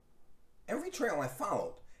trail I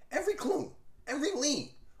followed, every clue, every lead,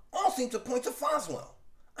 all seem to point to Foswell.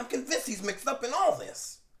 I'm convinced he's mixed up in all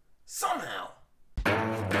this. Somehow.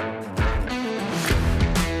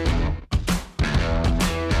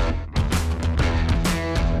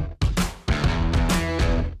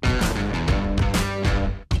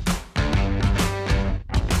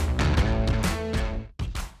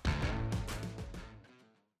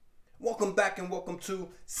 Welcome back and welcome to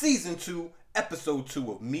Season 2, Episode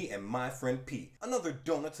 2 of Me and My Friend Pete, another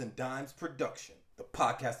Donuts and Dimes production, the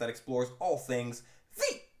podcast that explores all things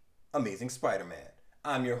The Amazing Spider-Man.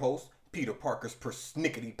 I'm your host, Peter Parker's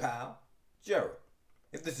persnickety pal, Jared.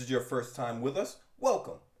 If this is your first time with us,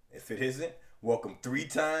 welcome. If it isn't, welcome 3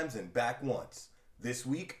 times and back once. This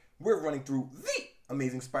week, we're running through The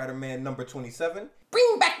Amazing Spider-Man number 27.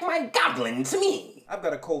 Bring back my goblin to me! I've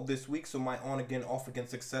got a cold this week, so my on-again, off-again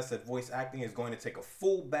success at voice acting is going to take a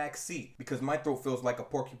full back seat because my throat feels like a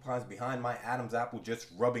porcupine's behind my Adam's apple just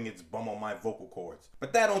rubbing its bum on my vocal cords.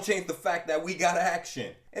 But that don't change the fact that we got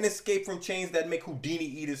action. An escape from chains that make Houdini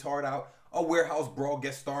eat his heart out, a warehouse brawl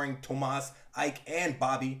guest starring Tomas, Ike, and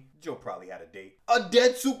Bobby. Joe probably had a date. A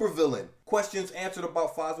dead supervillain. Questions answered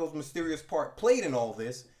about Foswell's mysterious part played in all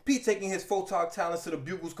this. Pete taking his photog talents to the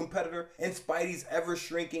Bugle's competitor, and Spidey's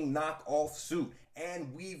ever-shrinking knock-off suit.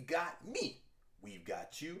 And we've got me. We've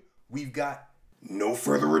got you. We've got, no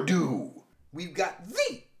further ado, we've got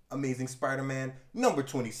The Amazing Spider-Man number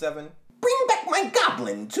 27. Bring back my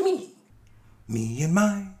goblin to me! Me and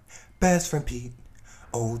my best friend Pete,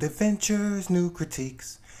 old adventures, new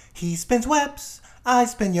critiques. He spins webs, I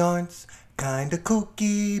spin yarns, kinda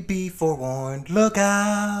kooky, be forewarned. Look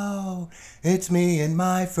out, it's me and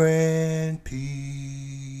my friend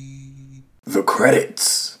Pete. The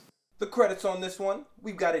credits. The credits on this one,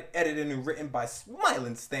 we've got it edited and written by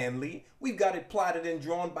Smiling Stan Lee. We've got it plotted and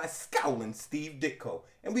drawn by Scowling Steve Ditko.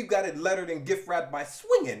 And we've got it lettered and gift wrapped by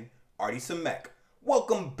Swingin' Artie Simek.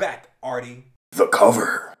 Welcome back, Artie. The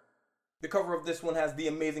cover. The cover of this one has The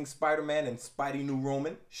Amazing Spider-Man and Spidey New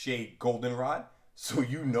Roman, shade Goldenrod, so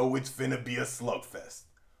you know it's finna be a slugfest.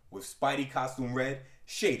 With Spidey costume red,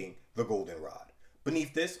 shading the Goldenrod.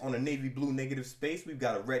 Beneath this, on a navy blue negative space, we've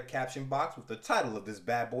got a red caption box with the title of this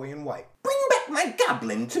bad boy in white. Bring back my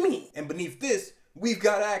goblin to me! And beneath this, we've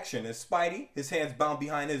got action as Spidey, his hands bound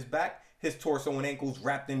behind his back, his torso and ankles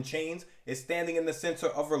wrapped in chains, is standing in the center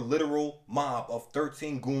of a literal mob of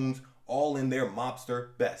 13 goons, all in their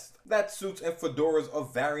mobster best. That's suits and fedoras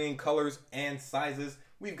of varying colors and sizes.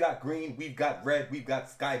 We've got green, we've got red, we've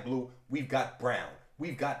got sky blue, we've got brown.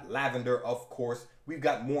 We've got lavender, of course. We've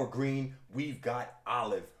got more green. We've got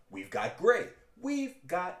olive. We've got gray. We've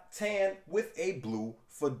got tan with a blue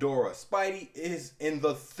fedora. Spidey is in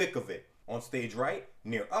the thick of it. On stage right,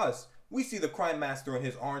 near us, we see the Crime Master in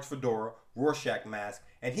his orange fedora, Rorschach mask,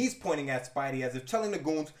 and he's pointing at Spidey as if telling the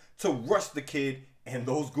goons to rush the kid, and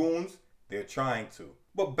those goons, they're trying to.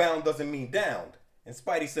 But bound doesn't mean downed. And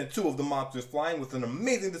Spidey sent 2 of the monsters flying with an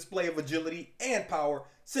amazing display of agility and power,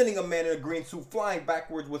 sending a man in a green suit flying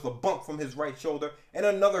backwards with a bump from his right shoulder, and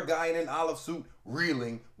another guy in an olive suit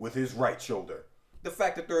reeling with his right shoulder. The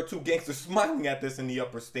fact that there are 2 gangsters smiling at this in the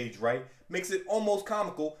upper stage right makes it almost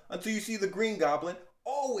comical until you see the Green Goblin,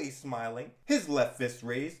 always smiling, his left fist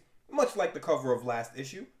raised, much like the cover of last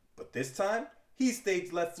issue, but this time, he's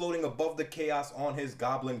stage left floating above the chaos on his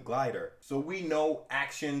goblin glider. So we know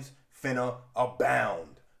actions finna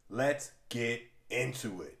abound. Let's get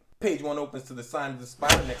into it. Page 1 opens to the sign of the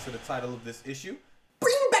spider next to the title of this issue.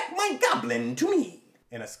 Bring back my goblin to me!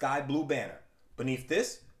 In a sky blue banner. Beneath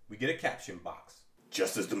this, we get a caption box.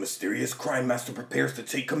 Just as the mysterious Crime Master prepares to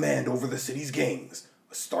take command over the city's gangs,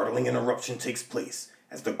 a startling interruption takes place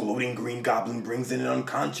as the gloating Green Goblin brings in an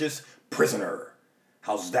unconscious prisoner.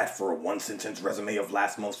 How's that for a 1-sentence resume of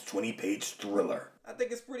last month's 20-page thriller? I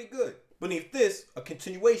think it's pretty good. Beneath this, a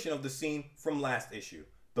continuation of the scene from last issue.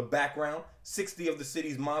 The background, 60 of the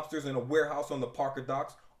city's mobsters in a warehouse on the Parker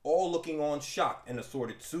docks, all looking on shocked in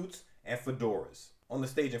assorted suits and fedoras. On the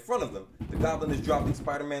stage in front of them, the Goblin is dropping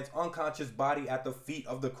Spider-Man's unconscious body at the feet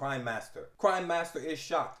of the Crime Master. Crime Master is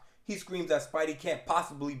shocked. He screams that Spidey can't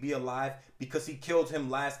possibly be alive because he killed him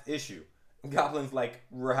last issue. Goblin's like,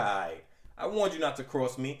 right. I warned you not to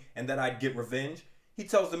cross me and that I'd get revenge. He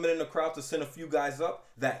tells the men in the crowd to send a few guys up,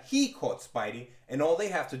 that he caught Spidey, and all they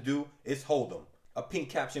have to do is hold him. A pink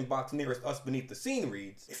caption box nearest us beneath the scene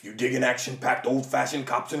reads, If you dig an action-packed old-fashioned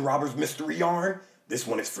cops and robbers mystery yarn, this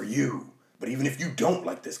one is for you. But even if you don't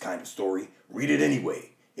like this kind of story, read it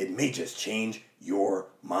anyway. It may just change your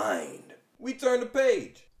mind. We turn the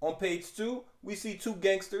page. On page 2, we see 2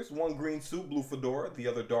 gangsters, one green suit, blue fedora, the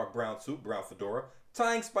other dark brown suit, brown fedora,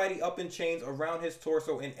 tying Spidey up in chains around his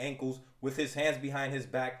torso and ankles with his hands behind his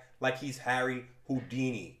back like he's Harry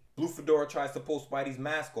Houdini. Blue Fedora tries to pull Spidey's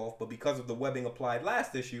mask off, but because of the webbing applied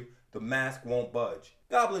last issue, the mask won't budge.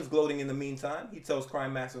 Goblin's gloating in the meantime. He tells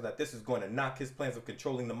Crime Master that this is going to knock his plans of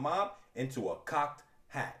controlling the mob into a cocked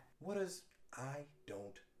hat. What is? I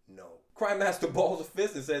don't know. Crime Master balls a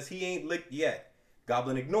fist and says he ain't licked yet.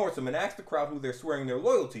 Goblin ignores him and asks the crowd who they're swearing their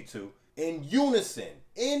loyalty to. In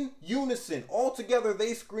unison, all together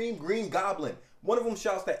they scream Green Goblin. One of them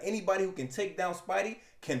shouts that anybody who can take down Spidey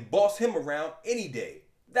can boss him around any day.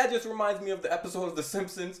 That just reminds me of the episode of The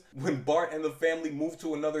Simpsons when Bart and the family move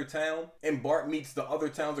to another town and Bart meets the other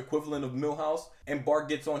town's equivalent of Milhouse and Bart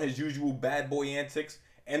gets on his usual bad boy antics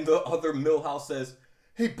and the other Milhouse says,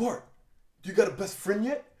 "Hey Bart, do you got a best friend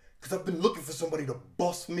yet? Because I've been looking for somebody to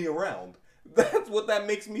boss me around." That's what that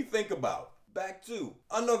makes me think about. Back to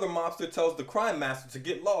another mobster tells the Crime Master to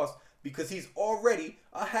get lost because he's already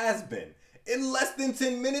a has-been. In less than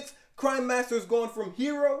 10 minutes, Crime Master's gone from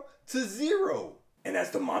hero to zero. And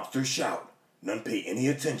as the mobsters shout, none pay any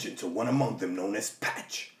attention to one among them known as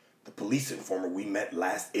Patch, the police informer we met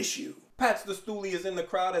last issue. Patch the Stoolie is in the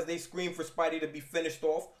crowd as they scream for Spidey to be finished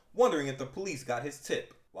off, wondering if the police got his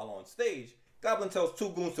tip. While on stage, Goblin tells two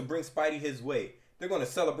goons to bring Spidey his way. They're going to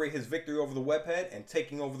celebrate his victory over the Webhead and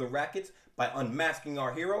taking over the Rackets by unmasking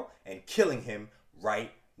our hero and killing him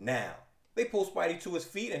right now. They pull Spidey to his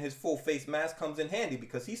feet and his full face mask comes in handy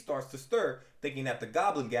because he starts to stir, thinking that the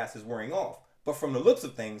Goblin gas is wearing off. But from the looks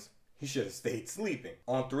of things, he should have stayed sleeping.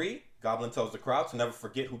 On 3, Goblin tells the crowd to never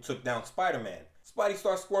forget who took down Spider-Man. Spidey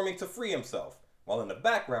starts squirming to free himself. While in the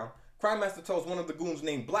background, Crime Master tells one of the goons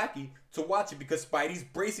named Blackie to watch it because Spidey's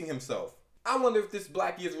bracing himself. I wonder if this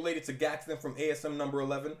Blackie is related to Gaxton from ASM number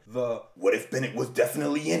 11, the What If Bennett Was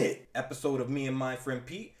Definitely in It episode of Me and My Friend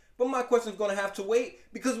Pete. But my question's gonna have to wait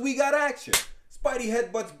because we got action. Spidey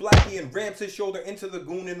headbutts Blackie and rams his shoulder into the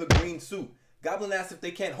goon in the green suit. Goblin asks if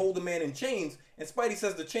they can't hold a man in chains, and Spidey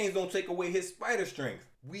says the chains don't take away his spider strength.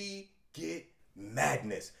 We get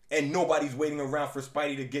madness, and nobody's waiting around for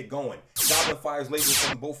Spidey to get going. Goblin fires lasers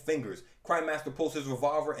from both fingers. Crime Master pulls his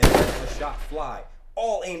revolver and lets a shot fly,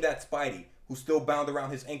 all aimed at Spidey, who's still bound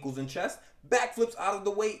around his ankles and chest, backflips out of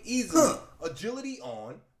the way easily. Agility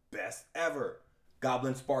on, best ever.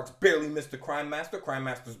 Goblin sparks barely miss the Crime Master. Crime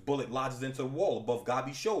Master's bullet lodges into the wall above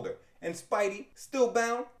Gobby's shoulder. And Spidey, still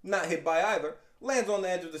bound, not hit by either, lands on the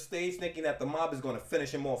edge of the stage thinking that the mob is going to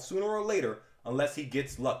finish him off sooner or later unless he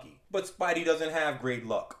gets lucky. But Spidey doesn't have great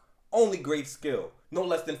luck, only great skill. No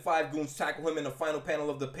less than 5 goons tackle him in the final panel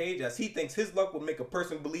of the page as he thinks his luck will make a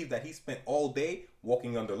person believe that he spent all day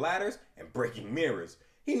walking under ladders and breaking mirrors.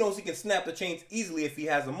 He knows he can snap the chains easily if he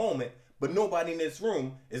has a moment, but nobody in this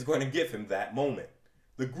room is going to give him that moment.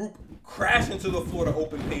 The group crash into the floor to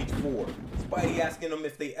open page 4. Spidey asking them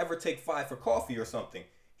if they ever take 5 for coffee or something.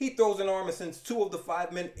 He throws an arm and sends 2 of the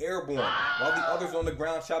 5 men airborne, while the others on the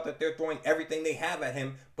ground shout that they're throwing everything they have at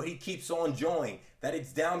him, but he keeps on jawing, that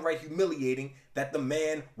it's downright humiliating that the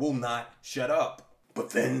man will not shut up.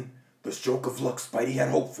 But then, the stroke of luck Spidey had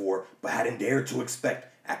hoped for, but hadn't dared to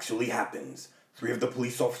expect, actually happens. 3 of the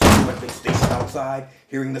police officers who had been stationed outside,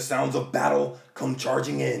 hearing the sounds of battle, come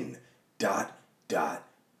charging in. ...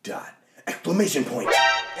 Exclamation point!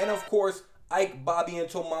 And of course, Ike, Bobby, and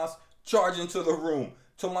Tomas charge into the room.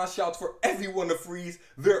 Tomas shouts for everyone to freeze.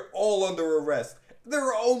 They're all under arrest. There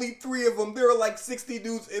are only 3 of them. There are like 60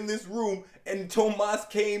 dudes in this room, and Tomas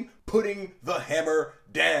came putting the hammer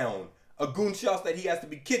down. A goon shouts that he has to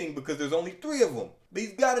be kidding because there's only 3 of them. But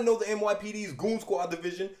he's got to know the NYPD's Goon Squad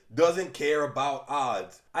division doesn't care about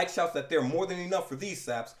odds. Ike shouts that they're more than enough for these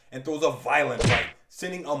saps and throws a violent right,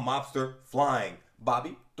 sending a mobster flying.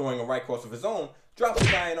 Bobby, throwing a right cross of his own, drops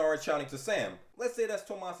the guy in orange shouting to Sam. Let's say that's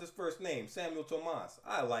Tomas's first name, Samuel Tomas.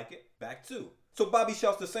 I like it. Back 2. So Bobby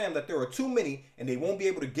shouts to Sam that there are too many and they won't be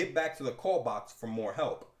able to get back to the call box for more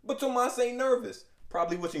help. But Tomas ain't nervous,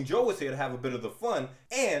 probably wishing Joe was here to have a bit of the fun,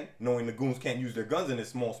 and knowing the goons can't use their guns in this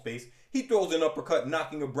small space, he throws an uppercut,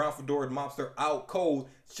 knocking a brown fedored mobster out cold,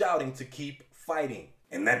 shouting to keep fighting.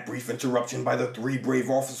 And that brief interruption by the 3 brave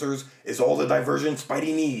officers is all the diversion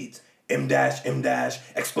Spidey needs. M-,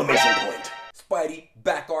 exclamation point. Spidey,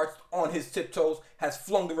 back arched on his tiptoes, has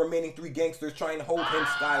flung the remaining 3 gangsters trying to hold him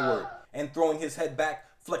skyward, and throwing his head back,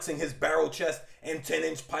 flexing his barrel chest and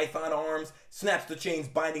 10-inch python arms, snaps the chains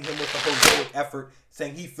binding him with a heroic effort,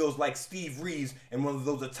 saying he feels like Steve Reeves in one of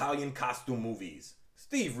those Italian costume movies.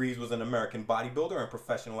 Steve Reeves was an American bodybuilder and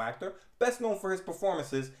professional actor, best known for his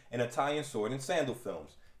performances in Italian sword and sandal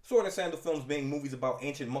films. Sword and sandal films being movies about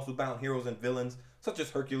ancient muscle-bound heroes and villains such as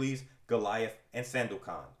Hercules, Goliath, and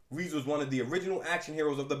Sandokan. Reeves was one of the original action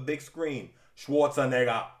heroes of the big screen,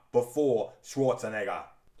 Schwarzenegger before Schwarzenegger.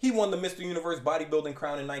 He won the Mr. Universe bodybuilding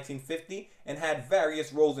crown in 1950 and had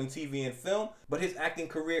various roles in TV and film, but his acting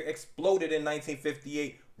career exploded in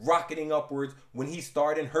 1958, rocketing upwards when he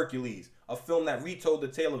starred in Hercules, a film that retold the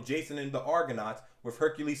tale of Jason and the Argonauts with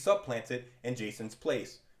Hercules supplanted in Jason's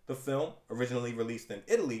place. The film, originally released in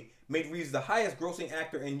Italy, made Reeves the highest grossing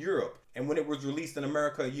actor in Europe, and when it was released in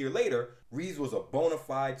America a year later, Reeves was a bona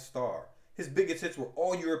fide star. His biggest hits were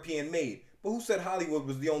all European made, but who said Hollywood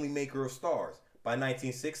was the only maker of stars? By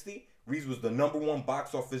 1960, Reeves was the #1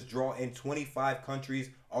 box office draw in 25 countries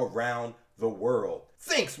around the world.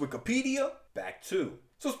 Thanks, Wikipedia! Back to.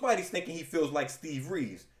 So Spidey's thinking he feels like Steve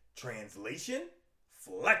Reeves. Translation?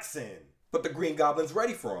 Flexin'. But the Green Goblin's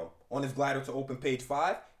ready for him. On his glider to open page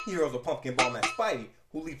 5, he hurls a pumpkin bomb at Spidey,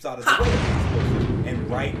 who leaps out of the way and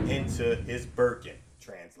right into his Birkin.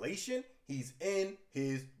 Translation? He's in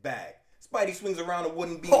his bag. Spidey swings around a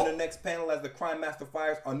wooden beam in the next panel as the Crime Master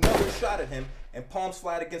fires another shot at him and palms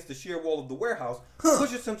flat against the sheer wall of the warehouse,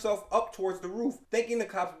 pushes himself up towards the roof, thinking the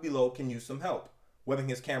cops below can use some help. Webbing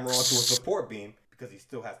his camera onto a support beam, because he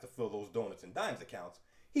still has to fill those donuts and dimes accounts,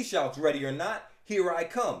 he shouts, "Ready or not, here I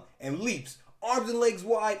come," and leaps, arms and legs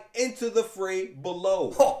wide, into the fray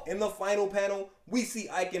below. In the final panel, we see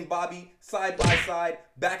Ike and Bobby side by side,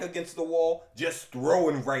 back against the wall, just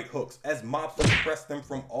throwing right hooks as mobsters press them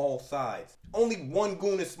from all sides. Only one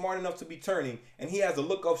goon is smart enough to be turning, and he has a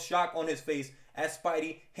look of shock on his face as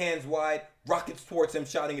Spidey, hands wide, rockets towards him,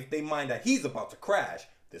 shouting if they mind that he's about to crash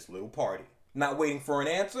this little party. Not waiting for an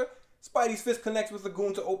answer, Spidey's fist connects with the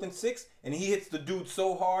goon to open 6, and he hits the dude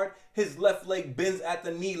so hard, his left leg bends at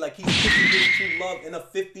the knee like he's kissing his true love in a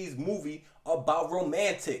 50s movie about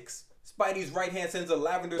romantics. Spidey's right hand sends a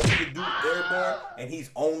lavender-suited dude airborne, and he's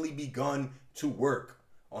only begun to work.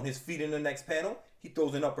 On his feet in the next panel, he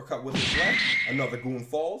throws an uppercut with his left, another goon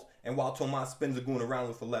falls, and while Tomas spins the goon around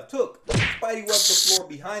with a left hook, Spidey webs the floor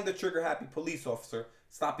behind the trigger-happy police officer,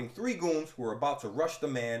 stopping 3 goons who are about to rush the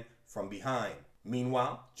man from behind.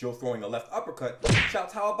 Meanwhile, Joe, throwing a left uppercut,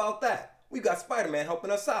 shouts, "How about that? We got Spider-Man helping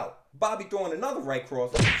us out." Bobby, throwing another right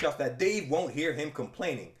cross, shouts that Dave won't hear him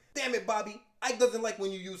complaining. "Damn it, Bobby, Ike doesn't like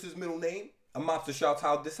when you use his middle name." A mobster shouts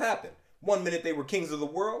how this happened. One minute they were kings of the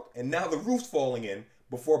world, and now the roof's falling in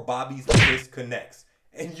before Bobby's fist connects.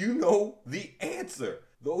 And you know the answer.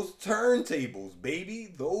 Those turntables, baby.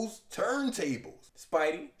 Those turntables.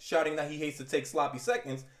 Spidey, shouting that he hates to take sloppy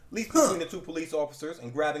seconds, leaps between the 2 police officers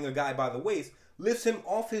and, grabbing a guy by the waist, lifts him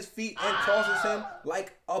off his feet and tosses him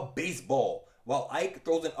like a baseball, while Ike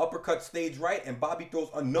throws an uppercut stage right and Bobby throws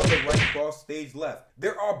another right cross stage left.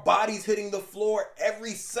 There are bodies hitting the floor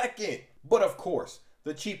every second. But of course,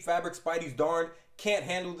 the cheap fabric Spidey's darned can't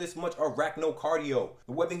handle this much arachnocardio.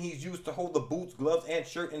 The webbing he's used to hold the boots, gloves, and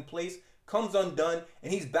shirt in place comes undone,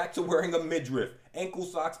 and he's back to wearing a midriff, ankle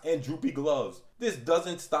socks, and droopy gloves. This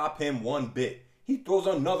doesn't stop him one bit. He throws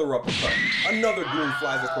another uppercut. Another goon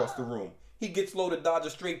flies across the room. He gets low to dodge a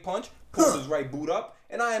straight punch, pulls his right boot up,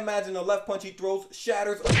 and I imagine the left punch he throws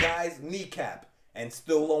shatters a guy's kneecap. And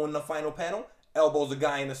still low in the final panel, elbows a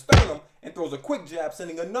guy in the sternum and throws a quick jab,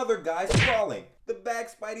 sending another guy sprawling. The bag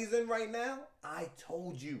Spidey's in right now? I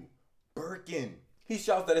told you. Birkin. He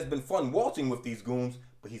shouts that it's been fun waltzing with these goons,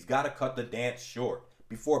 but he's got to cut the dance short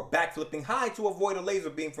before backflipping high to avoid a laser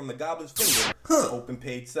beam from the Goblin's finger to open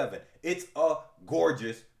page 7. It's a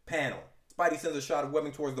gorgeous panel. Spidey sends a shot of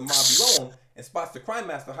webbing towards the mob below him and spots the Crime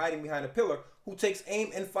Master hiding behind a pillar, who takes aim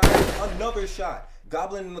and fires another shot.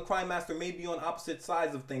 Goblin and the Crime Master may be on opposite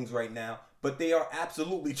sides of things right now, but they are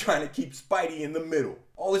absolutely trying to keep Spidey in the middle.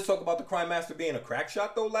 All this talk about the Crime Master being a crack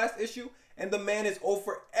shot though last issue, and the man is 0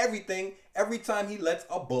 for everything every time he lets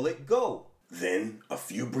a bullet go. Then, a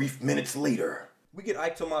few brief minutes later, we get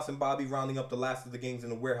Ike, Tomas, and Bobby rounding up the last of the gangs in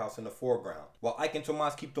the warehouse in the foreground. While Ike and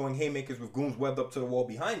Tomas keep throwing haymakers with goons webbed up to the wall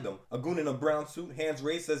behind them, a goon in a brown suit, hands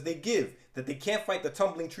raised, says they give, that they can't fight the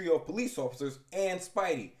tumbling trio of police officers and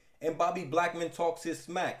Spidey. And Bobby Blackman talks his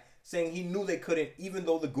smack, saying he knew they couldn't even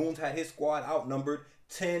though the goons had his squad outnumbered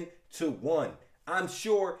 10-1. I'm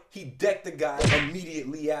sure he decked the guy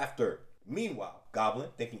immediately after. Meanwhile, Goblin,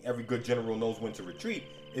 thinking every good general knows when to retreat,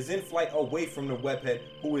 is in flight away from the webhead,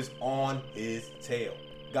 who is on his tail.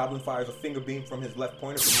 Goblin fires a finger beam from his left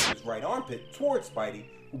pointer beneath his right armpit towards Spidey,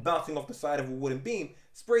 who, bouncing off the side of a wooden beam,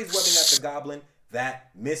 sprays webbing at the Goblin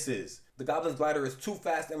that misses. The Goblin's glider is too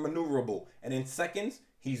fast and maneuverable, and in seconds,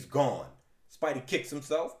 he's gone. Spidey kicks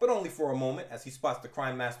himself, but only for a moment, as he spots the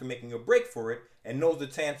Crime Master making a break for it, and knows the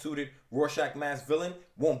tan-suited Rorschach masked villain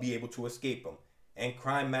won't be able to escape him. And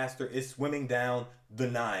Crime Master is swimming down the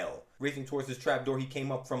Nile. Racing towards his trapdoor he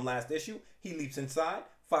came up from last issue, he leaps inside,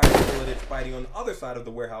 fires a bullet at Spidey on the other side of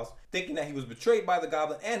the warehouse, thinking that he was betrayed by the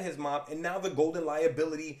Goblin and his mob, and now the Golden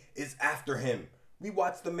Liability is after him. We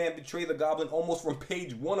watched the man betray the Goblin almost from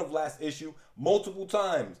page 1 of last issue multiple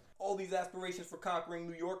times. All these aspirations for conquering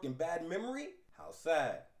New York in bad memory? How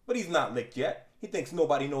sad. But he's not licked yet. He thinks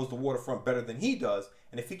nobody knows the waterfront better than he does,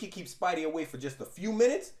 and if he could keep Spidey away for just a few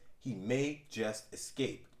minutes, he may just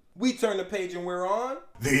escape. We turn the page and we're on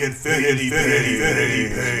The Infinity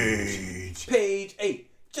Page. Page 8.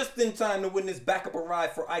 Just in time to witness backup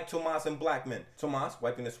arrive for Ike, Tomas, and Blackman. Tomas,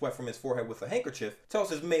 wiping the sweat from his forehead with a handkerchief, tells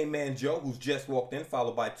his main man Joe, who's just walked in,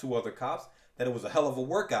 followed by 2 other cops, that it was a hell of a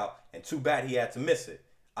workout and too bad he had to miss it.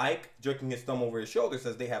 Ike, jerking his thumb over his shoulder,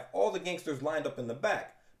 says they have all the gangsters lined up in the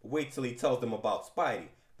back. But wait till he tells them about Spidey.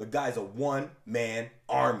 The guy's a one-man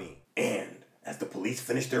army. And as the police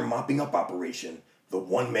finish their mopping up operation, the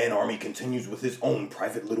one-man army continues with his own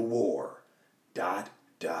private little war. ...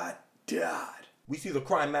 We see the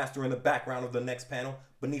Crime Master in the background of the next panel,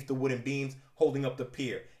 beneath the wooden beams, holding up the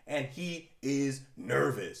pier. And he is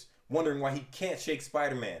nervous, wondering why he can't shake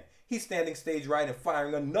Spider-Man. He's standing stage right and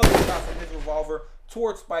firing another shot from his revolver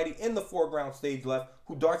towards Spidey in the foreground stage left,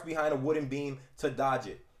 who darts behind a wooden beam to dodge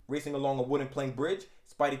it. Racing along a wooden plank bridge,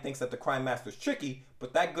 Spidey thinks that the Crime Master's tricky,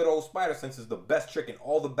 but that good old Spider Sense is the best trick in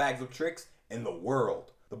all the bags of tricks in the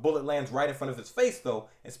world. The bullet lands right in front of his face though,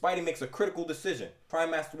 and Spidey makes a critical decision.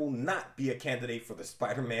 Crime Master will not be a candidate for the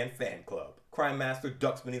Spider-Man fan club. Crime Master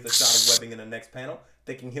ducks beneath a shot of webbing in the next panel,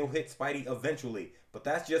 thinking he'll hit Spidey eventually, but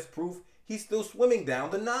that's just proof he's still swimming down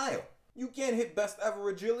the Nile. You can't hit best ever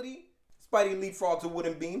agility. Spidey leapfrogs a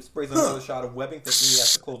wooden beam, sprays another shot of webbing, thinking he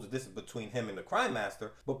has to close the distance between him and the Crime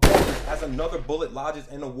Master, but pauses as another bullet lodges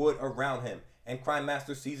in the wood around him, and Crime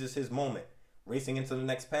Master seizes his moment. Racing into the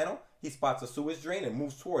next panel, he spots a sewage drain and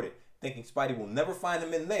moves toward it, thinking Spidey will never find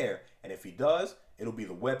him in there, and if he does, it'll be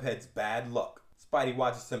the Webhead's bad luck. Spidey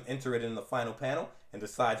watches him enter it in the final panel and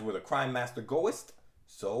decides where the Crime Master goest.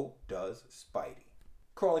 So does Spidey.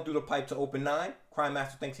 Crawling through the pipe to open 9, Crime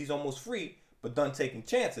Master thinks he's almost free, but done taking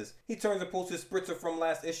chances. He turns and pulls his spritzer from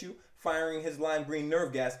last issue, firing his lime green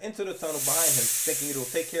nerve gas into the tunnel behind him, thinking it'll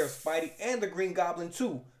take care of Spidey and the Green Goblin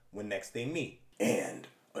too when next they meet. And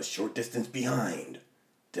a short distance behind... ...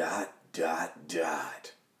 Spidey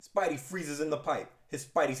freezes in the pipe, his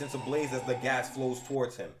Spidey sense ablaze as the gas flows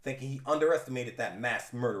towards him, thinking he underestimated that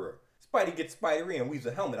masked murderer. Spidey gets spidery and weaves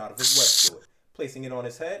a helmet out of his web fluid. Placing it on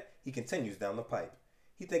his head, he continues down the pipe.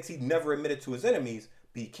 He thinks he'd never admit it to his enemies,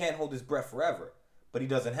 but he can't hold his breath forever. But he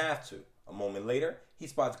doesn't have to. A moment later, he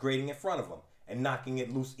spots grating in front of him, and knocking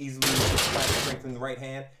it loose easily with his Spidey strengthened right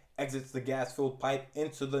hand, exits the gas-filled pipe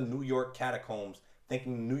into the New York catacombs,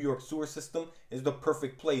 thinking the New York sewer system is the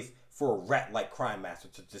perfect place for a rat-like Crime Master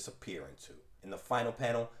to disappear into. In the final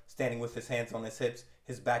panel, standing with his hands on his hips,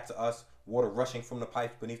 his back to us, water rushing from the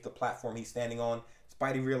pipes beneath the platform he's standing on,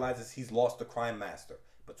 Spidey realizes he's lost the Crime Master.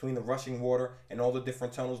 Between the rushing water and all the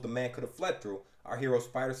different tunnels the man could have fled through, our hero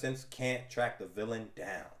Spider-Sense can't track the villain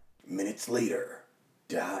down. Minutes later... ...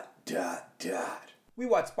 We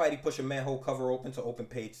watch Spidey push a manhole cover open to open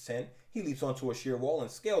page 10. He leaps onto a sheer wall and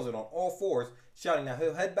scales it on all fours, shouting that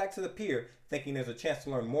he'll head back to the pier, thinking there's a chance to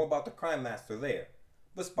learn more about the Crime Master there.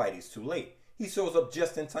 But Spidey's too late. He shows up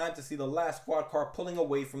just in time to see the last squad car pulling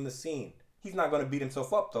away from the scene. He's not going to beat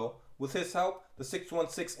himself up though. With his help, the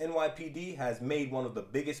 616 NYPD has made one of the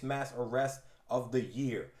biggest mass arrests of the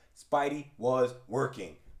year. Spidey was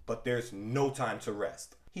working, but there's no time to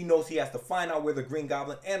rest. He knows he has to find out where the Green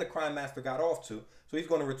Goblin and the Crime Master got off to, so he's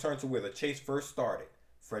going to return to where the chase first started,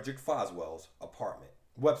 Frederick Foswell's apartment.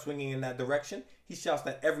 Web swinging in that direction, he shouts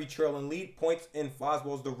that every trail and lead points in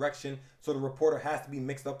Foswell's direction, so the reporter has to be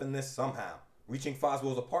mixed up in this somehow. Reaching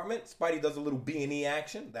Foswell's apartment, Spidey does a little B&E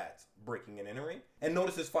action, that's breaking and entering, and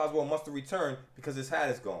notices Foswell must have returned because his hat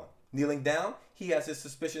is gone. Kneeling down, he has his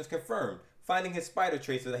suspicions confirmed, finding his spider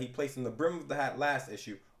tracer that he placed in the brim of the hat last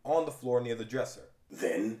issue on the floor near the dresser.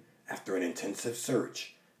 Then, after an intensive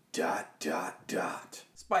search... ...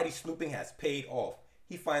 Spidey's snooping has paid off.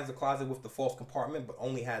 He finds the closet with the false compartment but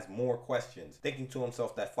only has more questions, thinking to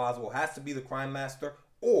himself that Foswell has to be the Crime Master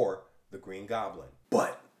or the Green Goblin.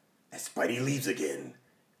 But, as Spidey leaves again... ...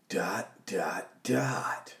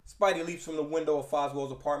 Spidey leaps from the window of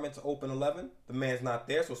Foswell's apartment to open 11. The man's not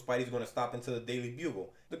there, so Spidey's going to stop into the Daily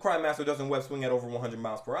Bugle. The Crime Master doesn't web swing at over 100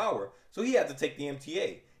 miles per hour, so he had to take the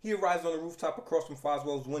MTA. He arrives on the rooftop across from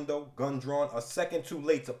Foswell's window, gun drawn, a second too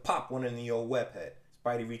late to pop one in the old webhead.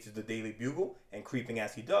 Spidey reaches the Daily Bugle, and creeping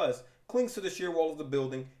as he does, clings to the sheer wall of the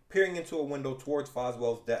building, peering into a window towards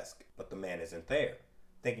Foswell's desk. But the man isn't there.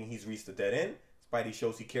 Thinking he's reached the dead end, Spidey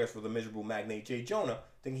shows he cares for the miserable magnate J. Jonah,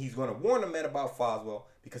 thinking he's going to warn the man about Foswell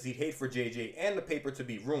because he'd hate for JJ and the paper to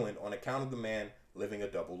be ruined on account of the man living a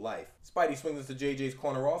double life. Spidey swings into JJ's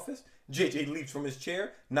corner office. JJ leaps from his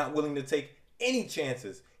chair, not willing to take any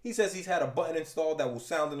chances. He says he's had a button installed that will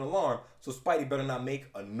sound an alarm, so Spidey better not make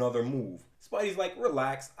another move. Spidey's like,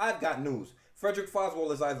 relax, I've got news. Frederick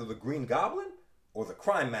Foswell is either the Green Goblin or the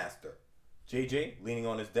Crime Master. JJ, leaning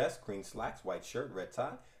on his desk, green slacks, white shirt, red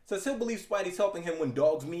tie, says he'll believe Spidey's helping him when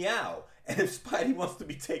dogs meow. And if Spidey wants to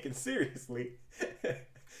be taken seriously,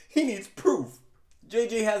 he needs proof.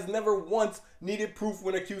 JJ has never once needed proof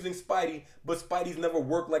when accusing Spidey, but Spidey's never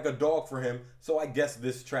worked like a dog for him, so I guess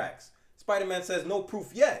this tracks. Spider-Man says no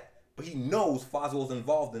proof yet, but he knows Foswell's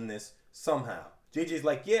involved in this somehow. JJ's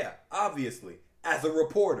like, yeah, obviously, as a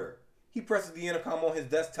reporter. He presses the intercom on his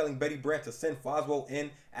desk telling Betty Brant to send Foswell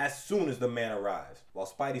in as soon as the man arrives, while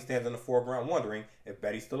Spidey stands in the foreground wondering if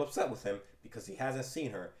Betty's still upset with him because he hasn't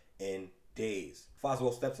seen her in days.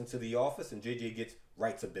 Foswell steps into the office and JJ gets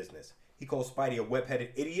right to business. He calls Spidey a web-headed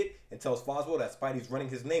idiot and tells Foswell that Spidey's running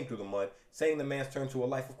his name through the mud, saying the man's turned to a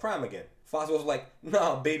life of crime again. Foswell's like,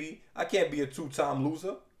 nah, baby, I can't be a two-time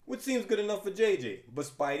loser, which seems good enough for JJ. But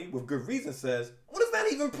Spidey, with good reason, says, what does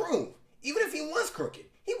that even prove? Even if he was crooked,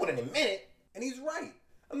 he wouldn't admit it. And he's right.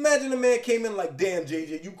 Imagine a man came in like, damn,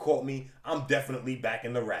 JJ, you caught me. I'm definitely back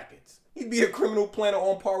in the rackets. He'd be a criminal planner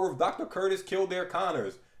on par with Dr. Curtis Kildare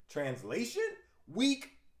Connors. Translation?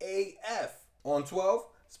 Weak AF. On 12,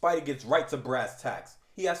 Spidey gets right to brass tacks.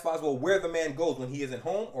 He asks Foswell where the man goes when he isn't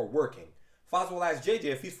home or working. Foswell asks JJ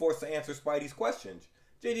if he's forced to answer Spidey's questions.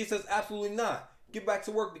 JJ says absolutely not. Get back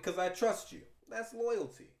to work because I trust you. That's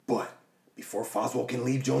loyalty. But before Foswell can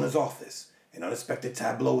leave Jonah's office, an unexpected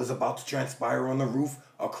tableau is about to transpire on the roof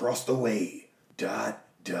across the way. ...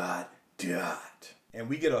 And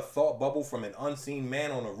we get a thought bubble from an unseen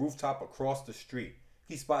man on a rooftop across the street.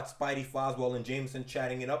 He spots Spidey, Foswell, and Jameson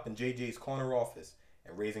chatting it up in JJ's corner office,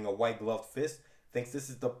 and raising a white-gloved fist, thinks this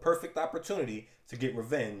is the perfect opportunity to get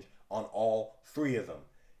revenge on all three of them.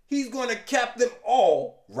 He's going to cap them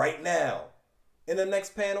all right now. In the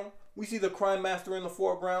next panel, we see the Crime Master in the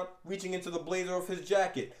foreground reaching into the blazer of his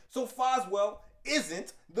jacket. So Foswell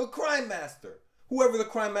isn't the Crime Master. Whoever the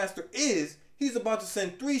Crime Master is, he's about to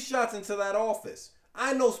send 3 shots into that office.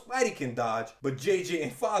 I know Spidey can dodge, but JJ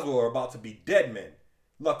and Foswell are about to be dead men.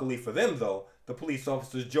 Luckily for them, though, the police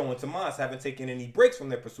officers Joe and Tomas haven't taken any breaks from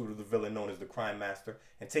their pursuit of the villain known as the Crime Master,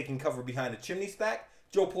 and taking cover behind a chimney stack,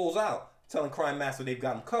 Joe pulls out, telling Crime Master they've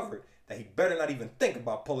got him covered, that he better not even think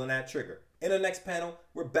about pulling that trigger. In the next panel,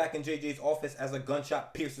 we're back in JJ's office as a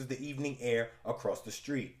gunshot pierces the evening air across the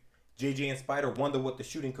street. JJ and Spider wonder what the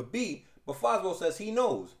shooting could be, but Foswell says he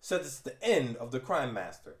knows, says it's the end of the Crime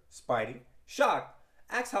Master. Spidey, shocked,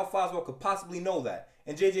 asks how Foswell could possibly know that,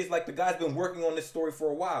 and JJ's like, the guy's been working on this story for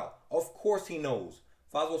a while. Of course he knows.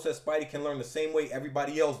 Foswell says Spidey can learn the same way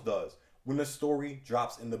everybody else does, when the story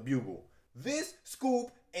drops in the Bugle. This scoop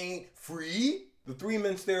ain't free. The 3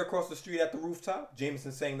 men stare across the street at the rooftop,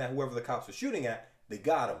 Jameson saying that whoever the cops are shooting at, they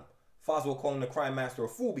got him. Foswell calling the Crime Master a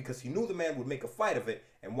fool because he knew the man would make a fight of it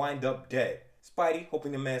and wind up dead. Spidey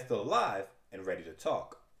hoping the man's still alive and ready to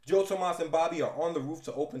talk. Joe, Tomas, and Bobby are on the roof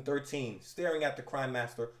to open 13, staring at the Crime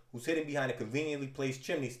Master, who's hidden behind a conveniently placed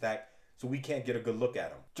chimney stack, so we can't get a good look at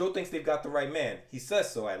him. Joe thinks they've got the right man. He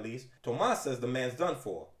says so, at least. Tomas says the man's done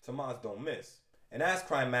for. Tomas don't miss. And asks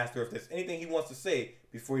Crime Master if there's anything he wants to say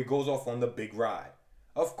before he goes off on the big ride.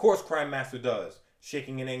 Of course Crime Master does.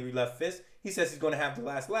 Shaking an angry left fist, he says he's going to have the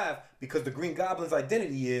last laugh because the Green Goblin's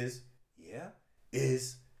identity is...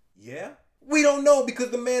 Yeah? We don't know because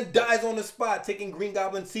the man dies on the spot, taking Green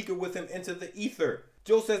Goblin's secret with him into the ether.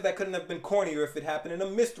 Joe says that couldn't have been cornier if it happened in a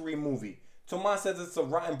mystery movie. Tomas says it's a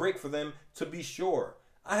rotten break for them, to be sure.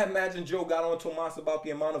 I imagine Joe got on Tomas about the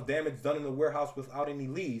amount of damage done in the warehouse without any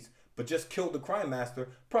leads, but just killed the Crime Master,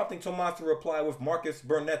 prompting Tomas to reply with Marcus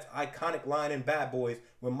Burnett's iconic line in Bad Boys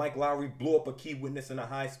when Mike Lowry blew up a key witness in a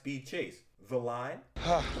high-speed chase. The line?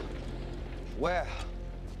 Well,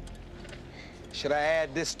 should I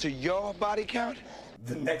add this to your body count?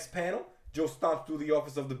 The next panel, Joe stomps through the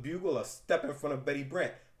office of the Bugle a step in front of Betty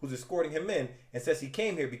Brant, who's escorting him in and says he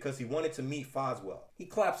came here because he wanted to meet Foswell. He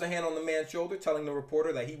claps a hand on the man's shoulder, telling the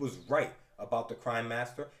reporter that he was right about the Crime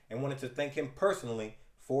Master and wanted to thank him personally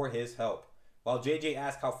for his help. While JJ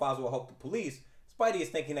asks how Foswell helped the police, Spidey is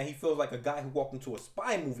thinking that he feels like a guy who walked into a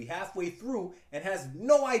spy movie halfway through and has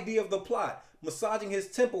no idea of the plot, massaging his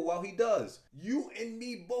temple while he does. You and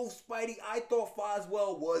me both, Spidey. I thought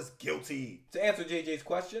Foswell was guilty. To answer JJ's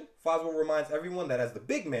question, Foswell reminds everyone that as the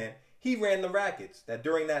big man, he ran the rackets, that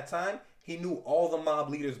during that time, he knew all the mob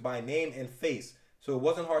leaders by name and face, so it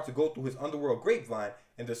wasn't hard to go through his underworld grapevine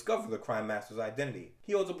and discover the crime master's identity.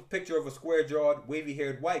 He holds up a picture of a square-jawed,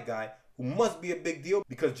 wavy-haired white guy who must be a big deal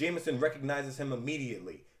because Jameson recognizes him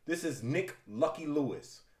immediately. This is Nick Lucky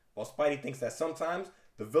Lewis. While Spidey thinks that sometimes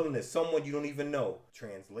the villain is someone you don't even know.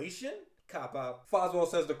 Translation? Cop out. Foswell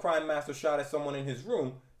says the crime master shot at someone in his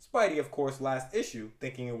room. Spidey, of course, last issue,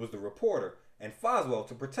 thinking it was the reporter. And Foswell,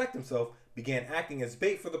 to protect himself, began acting as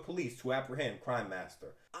bait for the police to apprehend Crime Master.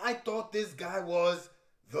 I thought this guy was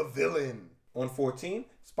the villain. On 14,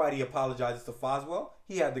 Spidey apologizes to Foswell.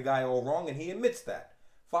 He had the guy all wrong and he admits that.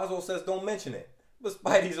 Foswell says don't mention it. But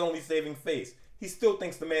Spidey's only saving face. He still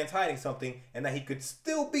thinks the man's hiding something and that he could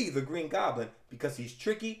still be the Green Goblin because he's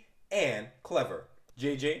tricky and clever.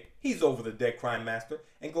 JJ, he's over the dead Crime Master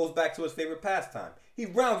and goes back to his favorite pastime. He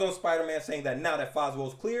rounds on Spider-Man saying that now that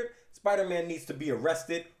Foswell's cleared, Spider-Man needs to be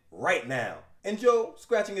arrested right now. And Joe,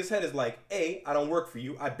 scratching his head, is like, A, I don't work for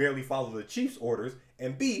you, I barely follow the Chief's orders,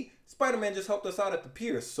 and B, Spider-Man just helped us out at the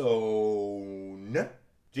pier, so... nah.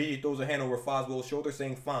 JJ throws a hand over Foswell's shoulder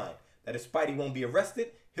saying fine, that if Spidey won't be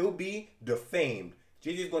arrested, he'll be defamed.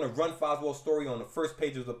 JJ's going to run Foswell's story on the first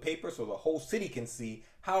page of the paper so the whole city can see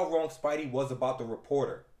how wrong Spidey was about the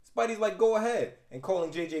reporter. Spidey's like, go ahead, and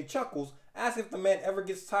calling JJ chuckles, asks if the man ever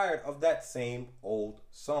gets tired of that same old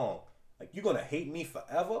song. Like, you gonna hate me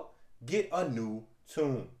forever? Get a new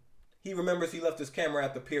tune. He remembers he left his camera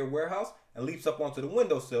at the pier warehouse and leaps up onto the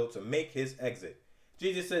windowsill to make his exit.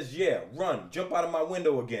 JJ says, yeah, run, jump out of my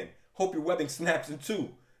window again. Hope your webbing snaps in two.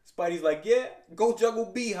 Spidey's like, yeah, go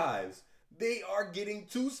juggle beehives. They are getting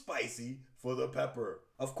too spicy for the pepper.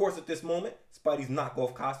 Of course, at this moment, Spidey's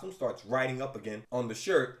knockoff costume starts riding up again on the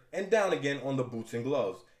shirt and down again on the boots and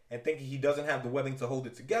gloves. And thinking he doesn't have the webbing to hold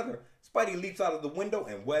it together, Spidey leaps out of the window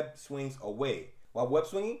and Webb swings away. While web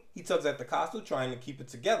swinging, he tugs at the costume trying to keep it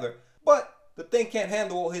together, but the thing can't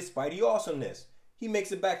handle all his Spidey awesomeness. He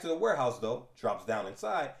makes it back to the warehouse though, drops down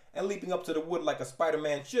inside, and leaping up to the wood like a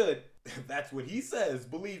Spider-Man should, that's what he says,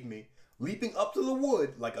 believe me, leaping up to the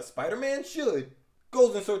wood like a Spider-Man should,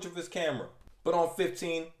 goes in search of his camera. But on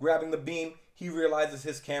 15, grabbing the beam, he realizes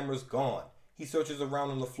his camera's gone. He searches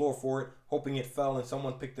around on the floor for it, hoping it fell and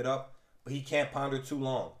someone picked it up, but he can't ponder too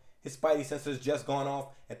long. His Spidey sense has just gone off,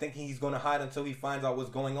 and thinking he's going to hide until he finds out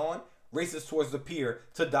what's going on, races towards the pier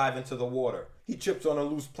to dive into the water. He trips on a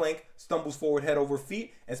loose plank, stumbles forward head over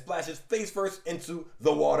feet, and splashes face first into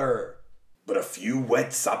the water. But a few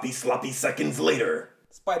wet, soppy, sloppy seconds later,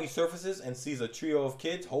 Spidey surfaces and sees a trio of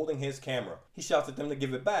kids holding his camera. He shouts at them to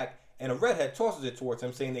give it back, and a redhead tosses it towards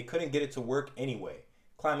him, saying they couldn't get it to work anyway.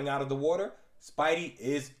 Climbing out of the water, Spidey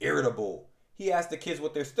is irritable. He asks the kids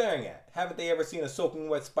what they're staring at. Haven't they ever seen a soaking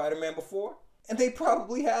wet Spider-Man before? And they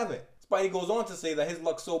probably haven't. Spidey goes on to say that his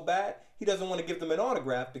luck's so bad, he doesn't want to give them an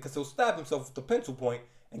autograph because he'll stab himself with the pencil point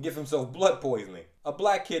and give himself blood poisoning. A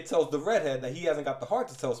black kid tells the redhead that he hasn't got the heart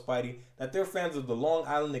to tell Spidey that they're fans of the Long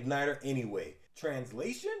Island Igniter anyway.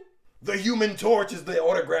 Translation? The Human Torch is the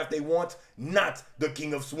autograph they want, not the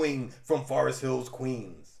King of Swing from Forest Hills,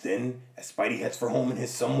 Queens. Then, as Spidey heads for home in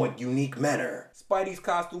his somewhat unique manner, Spidey's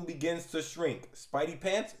costume begins to shrink. Spidey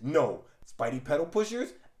pants? No. Spidey pedal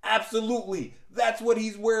pushers? Absolutely. That's what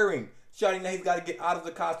he's wearing. Shouting that he's got to get out of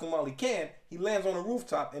the costume while he can, he lands on a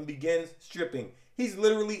rooftop and begins stripping. He's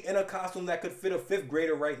literally in a costume that could fit a 5th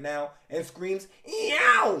grader right now and screams,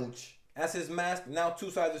 "Ouch!" as his mask, now 2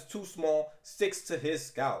 sizes too small, sticks to his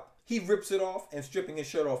scalp. He rips it off, and stripping his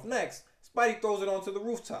shirt off next, Spidey throws it onto the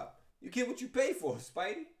rooftop. You get what you pay for,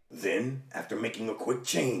 Spidey. Then, after making a quick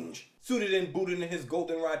change, Suited and booted in his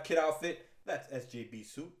Goldenrod kid outfit, that's SJB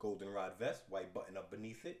suit, Goldenrod vest, white button up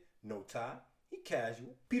beneath it, no tie, he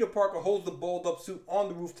casual. Peter Parker holds the balled up suit on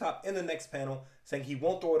the rooftop in the next panel, saying he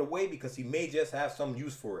won't throw it away because he may just have some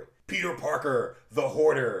use for it. Peter Parker, the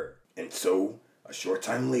Hoarder. And so, a short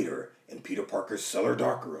time later, in Peter Parker's cellar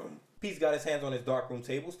darkroom, Pete's got his hands on his darkroom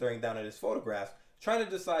table, staring down at his photographs, trying to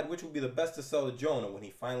decide which would be the best to sell to Jonah when he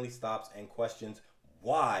finally stops and questions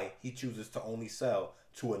why he chooses to only sell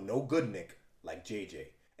to a no-good Nick like JJ.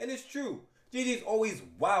 And it's true. JJ's always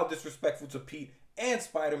wild disrespectful to Pete and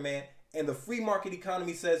Spider-Man, and the free market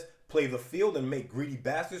economy says play the field and make greedy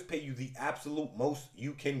bastards pay you the absolute most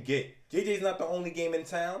you can get. JJ's not the only game in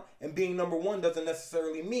town, and being number one doesn't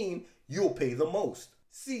necessarily mean you'll pay the most.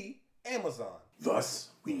 See Amazon. Thus,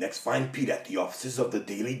 we next find Pete at the offices of the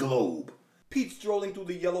Daily Globe. Pete strolling through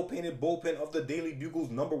the yellow-painted bullpen of the Daily Bugle's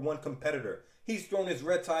 #1 competitor. He's thrown his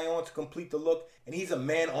red tie on to complete the look, and he's a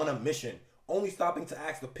man on a mission, only stopping to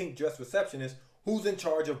ask the pink-dressed receptionist who's in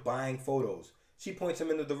charge of buying photos. She points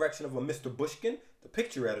him in the direction of a Mr. Bushkin, the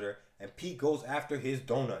picture editor, and Pete goes after his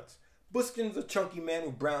donuts. Bushkin's a chunky man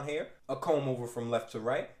with brown hair, a comb over from left to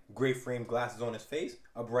right, gray framed glasses on his face,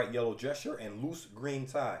 a bright yellow dress shirt, and loose green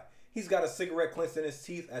tie. He's got a cigarette clenched in his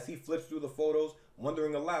teeth as he flips through the photos,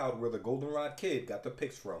 wondering aloud where the Goldenrod Kid got the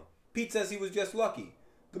pics from. Pete says he was just lucky.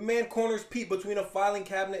 The man corners Pete between a filing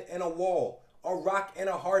cabinet and a wall, a rock and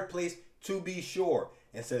a hard place to be sure,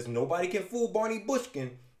 and says nobody can fool Barney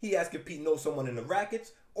Bushkin. He asks if Pete knows someone in the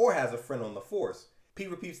rackets or has a friend on the force. Pete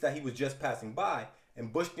repeats that he was just passing by,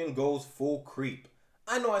 and Bushkin goes full creep.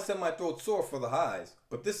 I know I said my throat sore for the highs,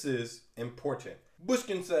 but this is important.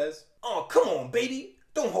 Bushkin says, "Oh, come on, baby.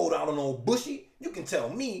 Don't hold out on old Bushy. You can tell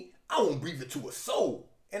me. I won't breathe it to a soul."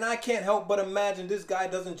 And I can't help but imagine this guy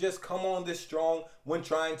doesn't just come on this strong when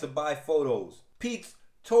trying to buy photos. Pete's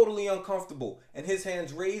totally uncomfortable, and his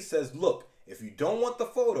hands raised says, "Look, if you don't want the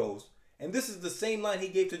photos," and this is the same line he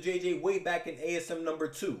gave to JJ way back in ASM number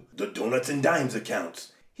 2. The Donuts and Dimes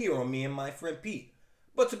accounts. Here on me and my friend Pete.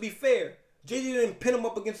 But to be fair, JJ didn't pin him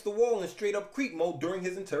up against the wall in straight up creep mode during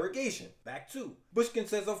his interrogation. Back 2. Bushkin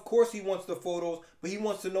says of course he wants the photos, but he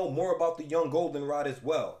wants to know more about the young Goldenrod as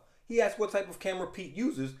well. He asks what type of camera Pete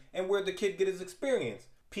uses and where the kid get his experience.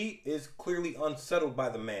 Pete is clearly unsettled by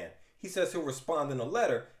the man. He says he'll respond in a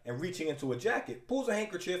letter, and reaching into a jacket, pulls a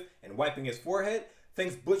handkerchief and wiping his forehead,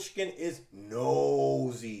 thinks Bushkin is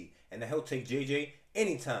nosy and that he'll take JJ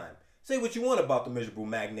anytime. Say what you want about the miserable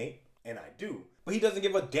magnate, and I do, but he doesn't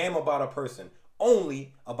give a damn about a person,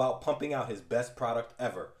 only about pumping out his best product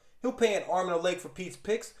ever. He'll pay an arm and a leg for Pete's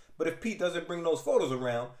pics, but if Pete doesn't bring those photos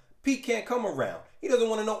around, Pete can't come around. He doesn't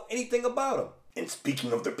want to know anything about him. And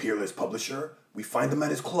speaking of the peerless publisher, we find him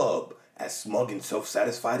at his club, as smug and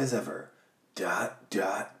self-satisfied as ever. ...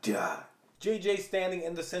 JJ standing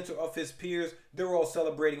in the center of his peers, they're all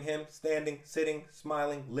celebrating him, standing, sitting,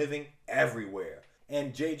 smiling, living, everywhere.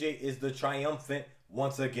 And JJ is the triumphant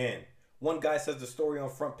once again. One guy says the story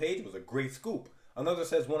on front page was a great scoop. Another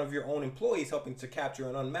says one of your own employees helping to capture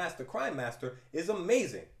and unmask the crime master is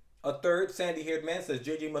amazing. A third sandy-haired man says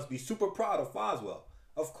JJ must be super proud of Foswell.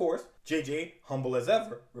 Of course, JJ, humble as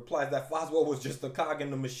ever, replies that Foswell was just a cog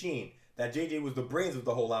in the machine, that JJ was the brains of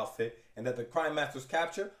the whole outfit, and that the crime master's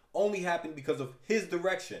capture only happened because of his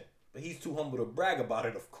direction. But he's too humble to brag about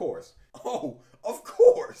it, of course. Oh, of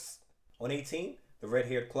course! On 18, the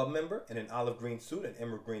red-haired club member in an olive green suit and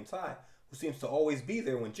emerald green tie, who seems to always be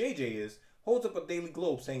there when JJ is, holds up a Daily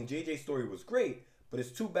Globe saying JJ's story was great, but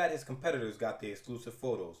it's too bad his competitors got the exclusive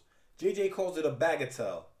photos. JJ calls it a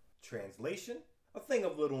bagatelle. Translation? A thing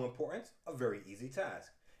of little importance, a very easy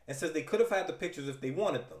task. And says they could have had the pictures if they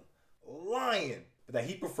wanted them. Lying! But that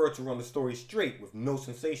he preferred to run the story straight with no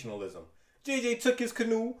sensationalism. JJ took his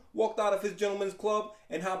canoe, walked out of his gentleman's club,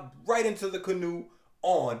 and hopped right into the canoe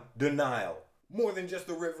on the Nile. More than just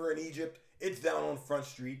a river in Egypt, it's down on Front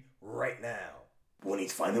Street right now. When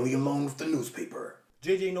he's finally alone with the newspaper.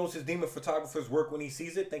 JJ knows his demon photographer's work when he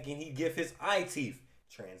sees it, thinking he'd give his eye teeth.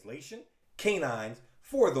 Translation? Canines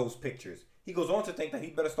for those pictures. He goes on to think that he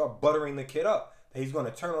better start buttering the kid up, that he's going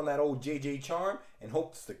to turn on that old JJ charm and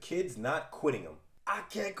hopes the kid's not quitting him. I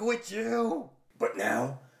can't quit you! But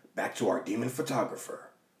now, back to our demon photographer. ...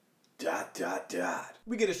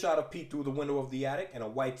 We get a shot of Pete through the window of the attic in a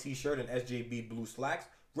white t-shirt and SJB blue slacks,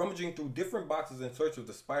 rummaging through different boxes in search of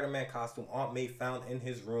the Spider-Man costume Aunt May found in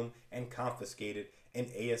his room and confiscated in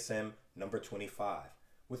ASM number 25.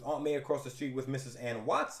 With Aunt May across the street with Mrs. Ann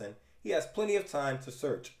Watson, he has plenty of time to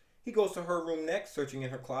search. He goes to her room next, searching in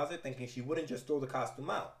her closet, thinking she wouldn't just throw the costume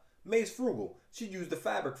out. May's frugal. She'd use the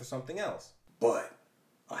fabric for something else. But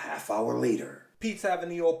a half hour later, Pete's having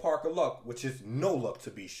the old Parker luck, which is no luck to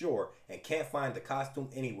be sure, and can't find the costume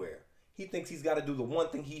anywhere. He thinks he's got to do the one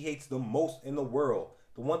thing he hates the most in the world,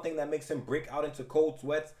 the one thing that makes him break out into cold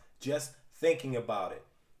sweats just thinking about it.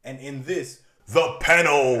 And in this, The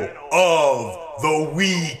panel of the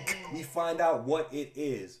week. we find out what it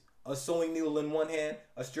is. A sewing needle in one hand,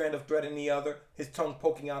 a strand of thread in the other, his tongue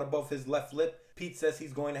poking out above his left lip. Pete says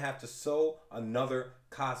he's going to have to sew another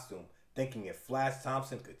costume, thinking if Flash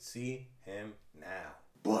Thompson could see him now.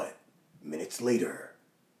 but minutes later, ...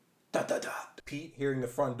 Pete, hearing the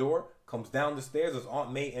front door, comes down the stairs as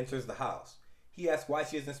Aunt May enters the house. He asks why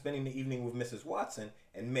she isn't spending the evening with Mrs. Watson,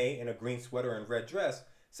 and May, in a green sweater and red dress,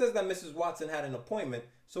 says that Mrs. Watson had an appointment,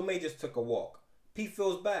 so May just took a walk. Pete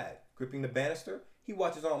feels bad. Gripping the banister, he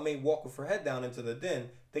watches Aunt May walk with her head down into the den,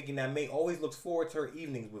 thinking that May always looks forward to her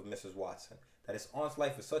evenings with Mrs. Watson, that his aunt's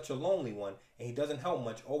life is such a lonely one, and he doesn't help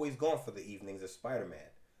much, always gone for the evenings as Spider-Man.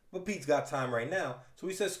 But Pete's got time right now, so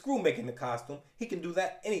he says screw making the costume, he can do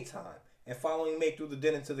that anytime. And following May through the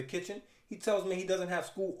den into the kitchen, he tells May he doesn't have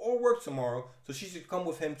school or work tomorrow, so she should come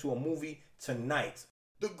with him to a movie tonight.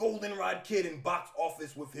 The Goldenrod Kid in box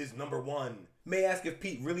office with his #1. May asks if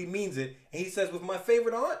Pete really means it, and he says, with my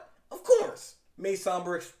favorite aunt? Of course. May's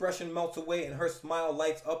somber expression melts away and her smile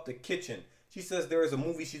lights up the kitchen. She says there is a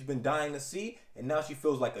movie she's been dying to see, and now she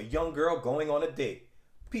feels like a young girl going on a date.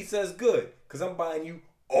 Pete says, good, because I'm buying you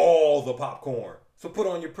all the popcorn. So put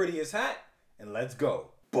on your prettiest hat, and let's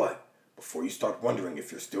go. But before you start wondering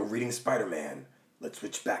if you're still reading Spider-Man, let's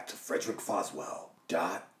switch back to Frederick Foswell. ...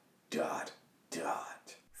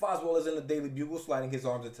 Foswell is in the Daily Bugle sliding his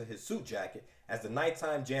arms into his suit jacket as the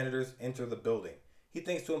nighttime janitors enter the building. He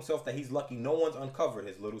thinks to himself that he's lucky no one's uncovered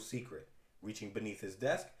his little secret. Reaching beneath his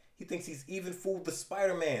desk, he thinks he's even fooled the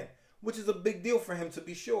Spider-Man, which is a big deal for him to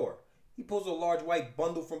be sure. He pulls a large white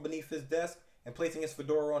bundle from beneath his desk and, placing his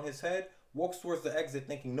fedora on his head, walks towards the exit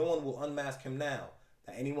thinking no one will unmask him now,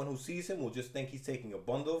 that anyone who sees him will just think he's taking a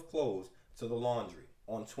bundle of clothes to the laundry.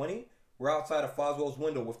 On 20, we're outside of Foswell's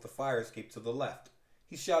window with the fire escape to the left.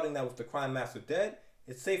 He's shouting that with the crime master dead,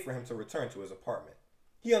 it's safe for him to return to his apartment.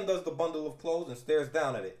 He undoes the bundle of clothes and stares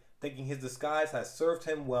down at it, thinking his disguise has served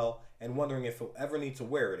him well and wondering if he'll ever need to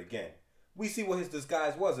wear it again. We see what his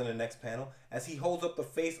disguise was in the next panel as he holds up the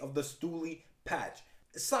face of the Stooley Patch.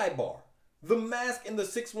 Sidebar: the mask in the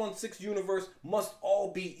 616 universe must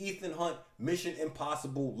all be Ethan Hunt Mission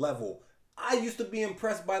Impossible level. I used to be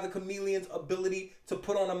impressed by the chameleon's ability to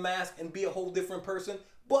put on a mask and be a whole different person,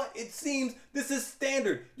 but it seems this is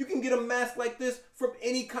standard. You can get a mask like this from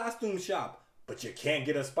any costume shop, but you can't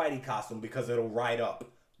get a Spidey costume because it'll ride up.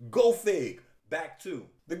 Go fig. Back to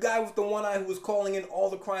the guy with the one eye who was calling in all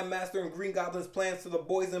the Crime Master and Green Goblin's plans to the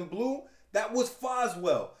boys in blue. That was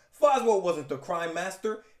Foswell. Foswell wasn't the Crime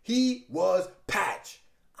Master. He was Patch.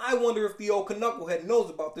 I wonder if the old knucklehead knows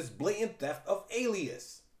about this blatant theft of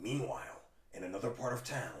Alias. Meanwhile, in another part of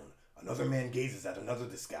town, another man gazes at another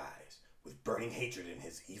disguise with burning hatred in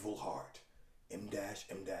his evil heart. M-,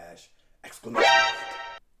 exclamation point.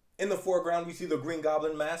 In the foreground, we see the Green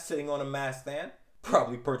Goblin mask sitting on a mask stand,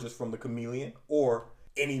 probably purchased from the Chameleon or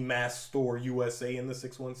any mask store USA in the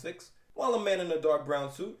 616, while a man in a dark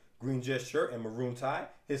brown suit, green dress shirt, and maroon tie,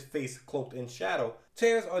 his face cloaked in shadow,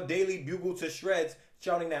 tears our Daily Bugle to shreds,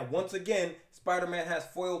 shouting that once again, Spider-Man has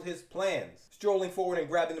foiled his plans. Strolling forward and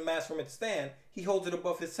grabbing the mask from its stand, he holds it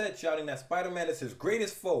above his head, shouting that Spider-Man is his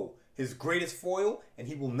greatest foe, his greatest foil, and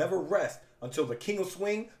he will never rest until the King of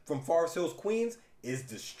Swing from Forest Hills, Queens is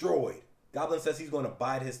destroyed. Goblin says he's going to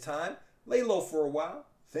bide his time, lay low for a while,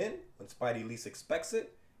 then, when Spidey least expects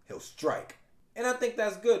it, he'll strike. And I think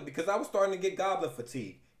that's good because I was starting to get Goblin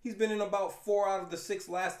fatigue. He's been in about 4 out of the 6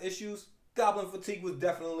 last issues. Goblin fatigue was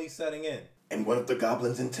definitely setting in. And what of the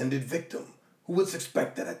Goblin's intended victim? Who would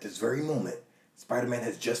suspect that at this very moment, Spider-Man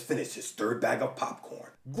has just finished his 3rd bag of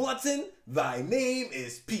popcorn? Glutton, thy name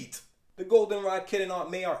is Pete. The Goldenrod Kid and Aunt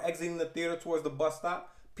May are exiting the theater towards the bus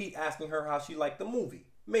stop, Pete asking her how she liked the movie.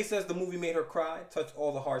 May says the movie made her cry, touched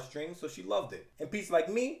all the heartstrings, so she loved it. And Pete's like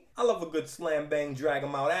me, I love a good slam bang drag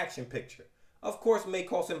 'em out action picture. Of course, May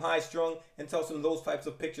calls him high strung and tells him those types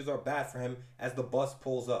of pictures are bad for him as the bus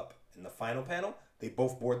pulls up. In the final panel, they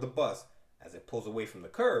both board the bus. As it pulls away from the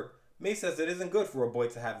curb, May says it isn't good for a boy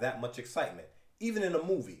to have that much excitement, even in a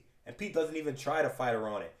movie, and Pete doesn't even try to fight her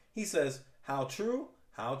on it. He says, how true,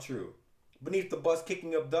 how true. Beneath the bus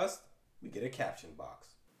kicking up dust, we get a caption box.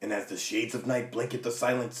 And as the shades of night blanket the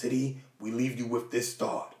silent city, we leave you with this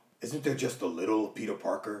thought. Isn't there just a little Peter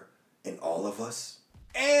Parker in all of us?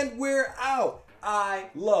 And we're out! I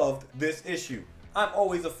loved this issue. I'm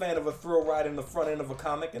always a fan of a thrill ride in the front end of a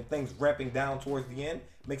comic and things ramping down towards the end.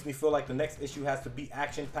 Makes me feel like the next issue has to be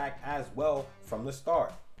action-packed as well from the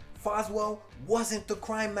start. Foswell wasn't the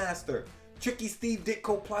crime master. Tricky Steve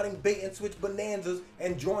Ditko plotting bait and switch bonanzas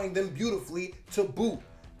and drawing them beautifully to boot.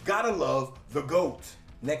 Gotta love the GOAT.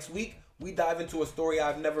 Next week, we dive into a story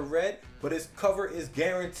I've never read, but its cover is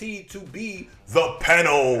guaranteed to be The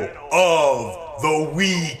Panel of the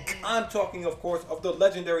Week. I'm talking, of course, of the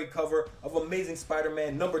legendary cover of Amazing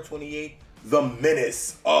Spider-Man number 28, The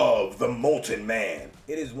Menace of the Molten Man.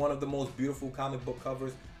 It is one of the most beautiful comic book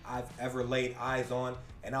covers I've ever laid eyes on,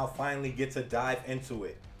 and I'll finally get to dive into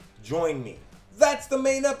it. Join me. That's the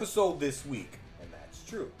main episode this week, and that's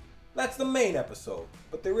true. That's the main episode,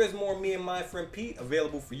 but there is more Me and My Friend Pete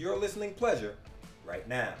available for your listening pleasure right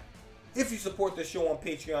now. If you support the show on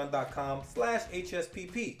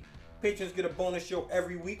patreon.com/HSPP, patrons get a bonus show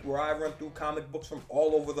every week where I run through comic books from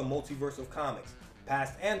all over the multiverse of comics,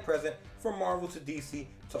 past and present, from Marvel to DC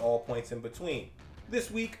to all points in between. This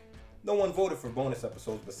week, no one voted for bonus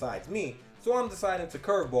episodes besides me, so I'm deciding to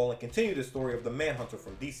curveball and continue the story of the Manhunter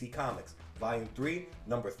from DC Comics, Volume 3,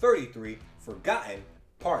 Number 33, Forgotten,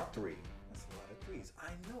 Part 3. That's a lot of Freeze, I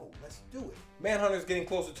know. Let's do it. Manhunter's getting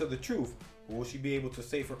closer to the truth. But will she be able to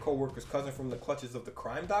save her co-worker's cousin from the clutches of the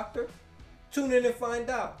crime doctor? Tune in and find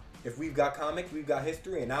out. If we've got comics, we've got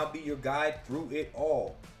history, and I'll be your guide through it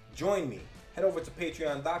all. Join me. Head over to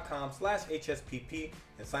patreon.com/HSPP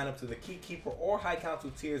and sign up to the Key Keeper or High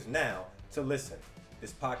Council tiers now to listen.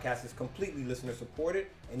 This podcast is completely listener supported,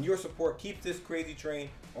 and your support keeps this crazy train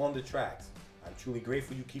on the tracks. I'm truly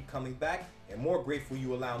grateful you keep coming back, and more grateful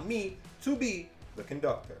you allow me to be the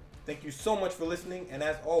conductor. Thank you so much for listening, and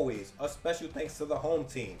as always, a special thanks to the home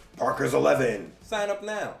team. Parker's 11. Sign up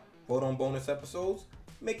now. Vote on bonus episodes.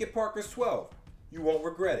 Make it Parker's 12. You won't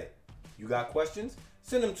regret it. You got questions?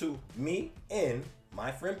 Send them to me and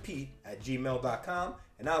myfriendpete@gmail.com,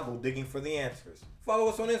 and I'll go digging for the answers. Follow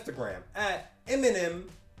us on Instagram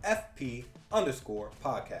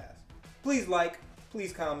 @MNMFP_podcast. Please like,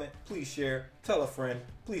 please comment, please share, tell a friend,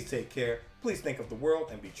 please take care, please think of the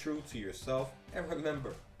world and be true to yourself. And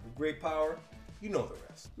remember, with great power, you know the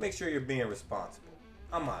rest. Make sure you're being responsible.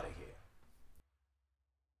 I'm out of here.